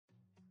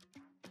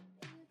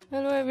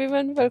Hello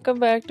everyone, welcome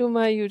back to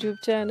my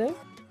YouTube channel.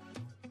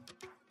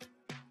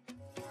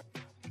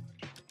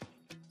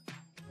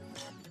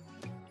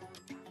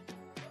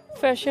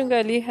 Fashion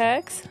Girly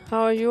Hacks.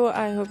 How are you?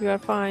 I hope you are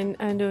fine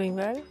and doing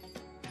well.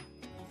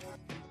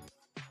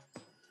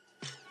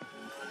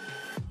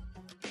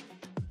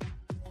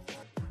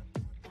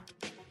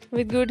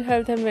 With good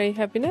health and very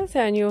happiness,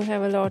 and you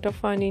have a lot of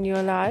fun in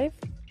your life.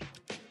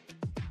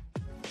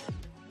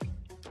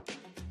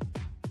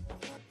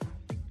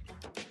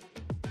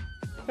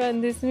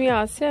 Friends, this is me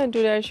Asya, and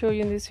today I show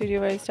you in this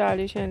video very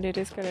stylish and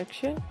latest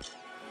collection.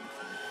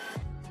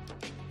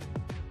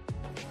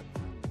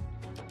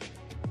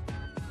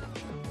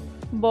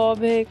 Bob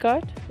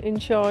haircut in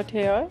short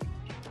hair.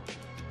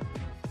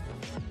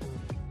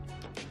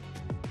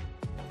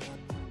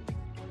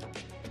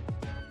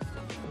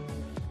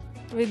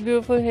 With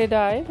beautiful hair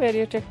dye,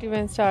 very attractive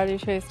and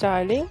stylish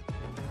hairstyling.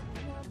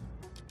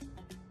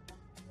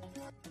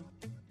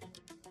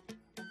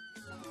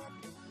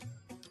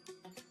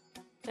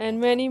 And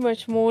many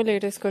much more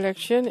latest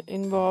collection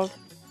involved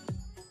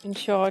in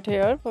short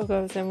hair for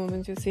girls and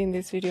women you see in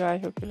this video. I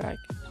hope you like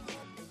it.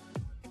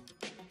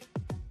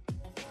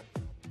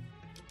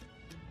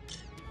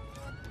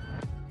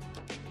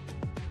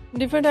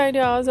 Different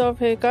ideas of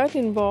haircut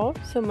involved.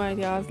 Some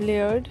ideas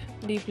layered,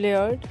 deep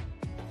layered.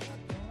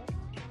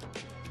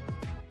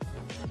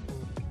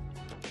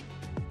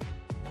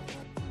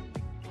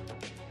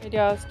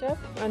 Idea step,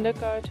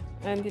 undercut,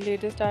 and the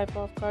latest type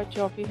of cut,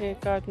 choppy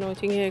haircut,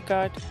 notching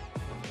haircut.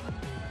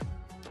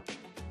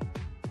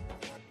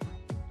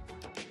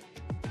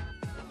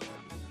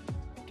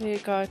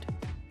 Haircut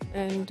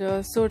and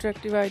so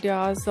attractive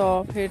ideas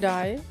of hair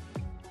dye.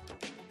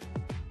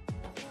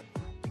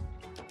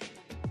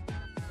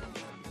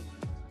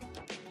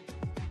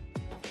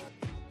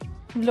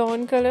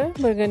 Blonde color,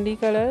 burgundy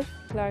color,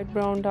 light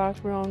brown, dark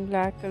brown,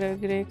 black color,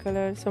 grey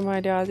color, some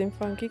ideas in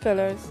funky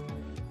colors.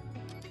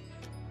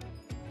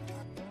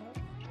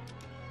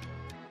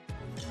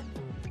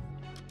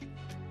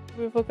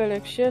 Beautiful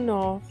collection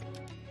of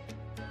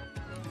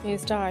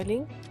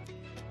hairstyling.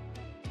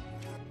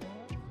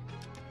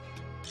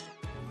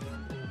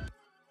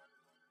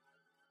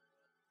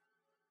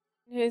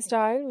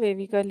 Hairstyle,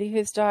 wavy curly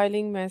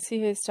hairstyling, messy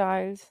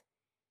hairstyles.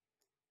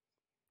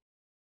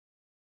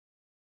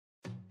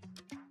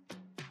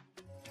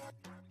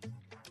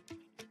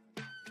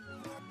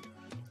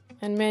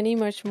 And many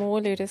much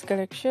more latest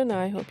collection.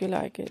 I hope you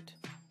like it.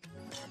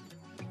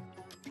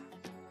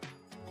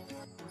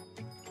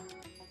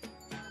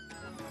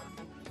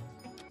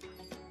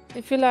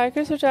 If you like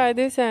it, so try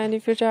this, and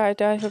if you try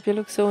it, I hope you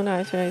look so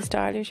nice, very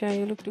stylish, and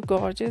you look too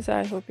gorgeous.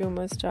 I hope you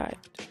must try it.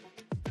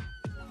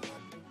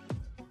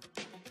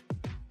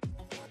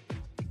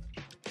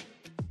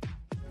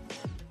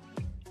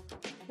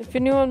 If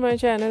you're new on my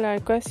channel, I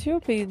request you,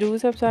 please do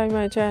subscribe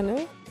my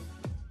channel.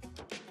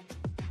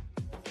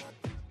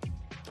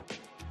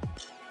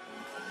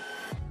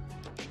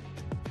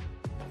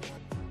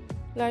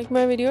 Like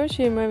my video,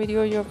 share my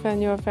video, your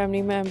friends, your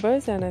family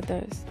members and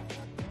others.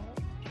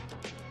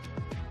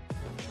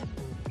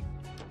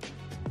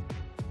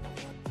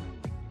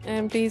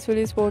 And please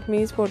fully support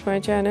me, support my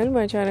channel.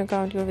 My channel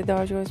can't go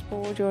without your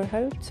support, your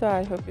help. So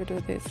I hope you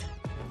do this.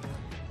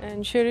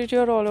 And share it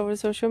your all over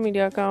social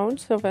media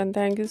accounts. So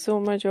thank you so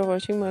much for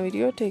watching my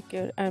video. Take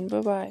care and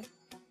bye bye.